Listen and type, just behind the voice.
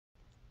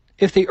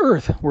If the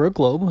Earth were a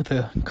globe with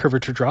a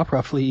curvature drop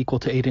roughly equal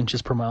to 8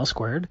 inches per mile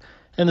squared,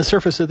 and the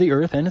surface of the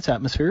Earth and its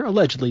atmosphere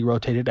allegedly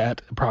rotated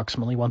at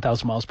approximately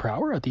 1,000 miles per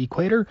hour at the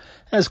equator,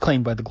 as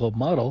claimed by the globe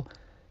model,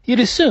 you'd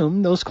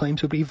assume those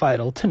claims would be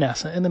vital to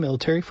NASA and the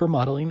military for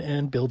modeling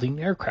and building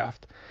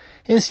aircraft.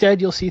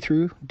 Instead, you'll see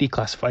through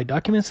declassified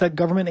documents that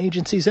government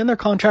agencies and their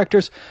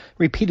contractors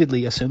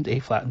repeatedly assumed a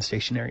flat and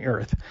stationary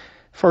Earth.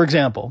 For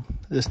example,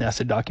 this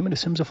NASA document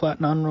assumes a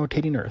flat,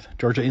 non-rotating Earth.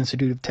 Georgia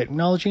Institute of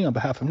Technology, on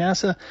behalf of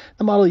NASA,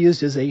 the model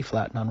used is a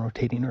flat,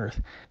 non-rotating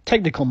Earth.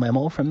 Technical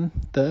memo from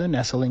the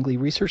NASA Langley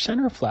Research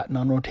Center, flat,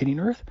 non-rotating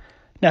Earth.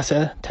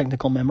 NASA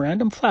Technical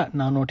Memorandum, flat,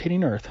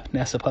 non-rotating Earth.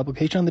 NASA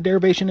publication on the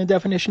derivation and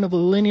definition of a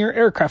linear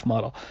aircraft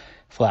model,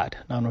 flat,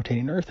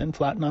 non-rotating Earth, and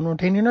flat,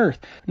 non-rotating Earth.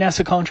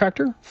 NASA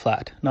contractor,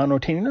 flat,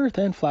 non-rotating Earth,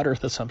 and flat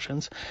Earth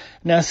assumptions.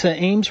 NASA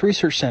Ames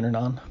Research Center,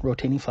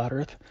 non-rotating flat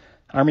Earth.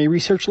 Army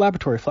Research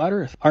Laboratory, flat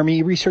Earth.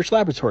 Army Research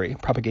Laboratory,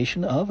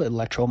 propagation of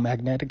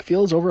electromagnetic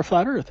fields over a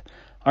flat Earth.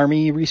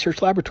 Army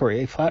Research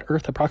Laboratory, a flat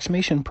Earth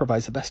approximation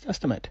provides the best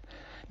estimate.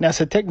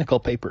 NASA Technical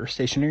Paper,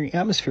 stationary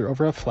atmosphere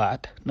over a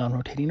flat,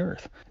 non-rotating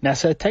Earth.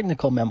 NASA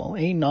Technical Memo,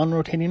 a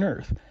non-rotating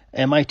Earth.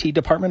 MIT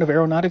Department of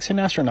Aeronautics and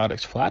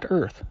Astronautics, flat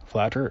Earth,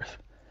 flat Earth.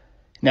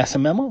 NASA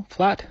Memo,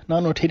 flat,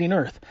 non-rotating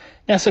Earth.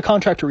 NASA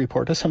Contractor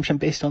Report, assumption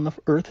based on the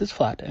Earth is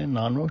flat and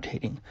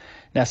non-rotating.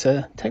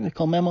 NASA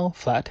Technical Memo,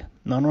 flat,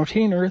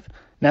 non-rotating Earth.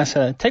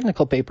 NASA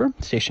Technical Paper,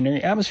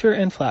 stationary atmosphere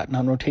and flat,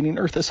 non-rotating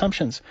Earth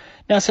assumptions.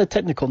 NASA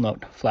Technical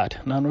Note, flat,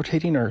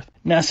 non-rotating Earth.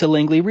 NASA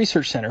Langley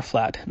Research Center,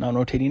 flat,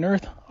 non-rotating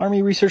Earth.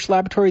 Army Research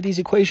Laboratory, these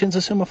equations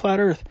assume a flat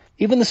Earth.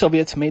 Even the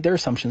Soviets made their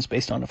assumptions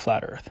based on a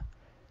flat Earth.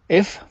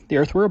 If the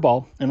Earth were a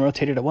ball and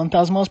rotated at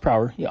 1,000 miles per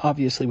hour, you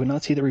obviously would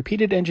not see the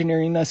repeated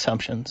engineering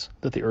assumptions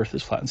that the Earth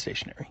is flat and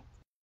stationary.